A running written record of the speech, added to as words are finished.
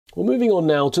Well, moving on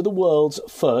now to the world's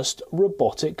first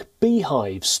robotic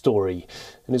beehive story.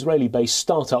 An Israeli-based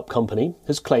startup company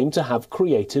has claimed to have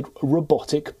created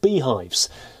robotic beehives.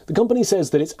 The company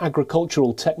says that its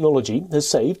agricultural technology has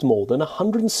saved more than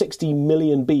 160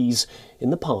 million bees in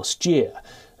the past year,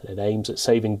 and it aims at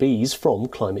saving bees from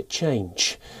climate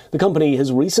change. The company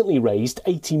has recently raised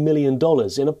 $80 million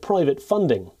in a private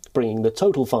funding, bringing the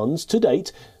total funds to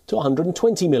date to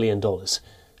 $120 million.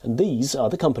 And these are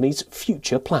the company's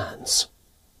future plans.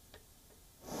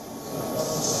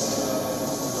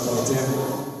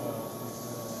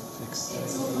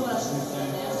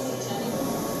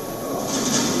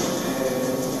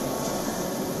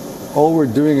 All we're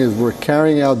doing is we're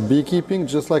carrying out beekeeping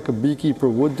just like a beekeeper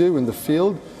would do in the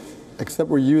field, except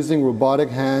we're using robotic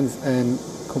hands and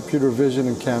computer vision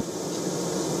and camera.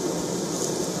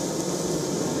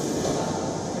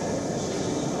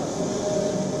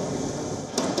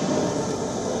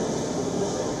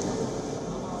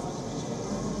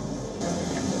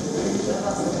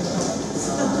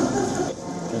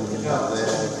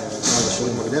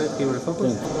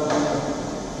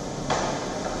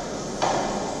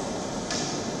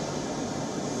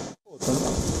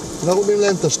 אנחנו באים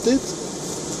להם תשתית,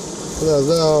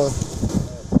 זה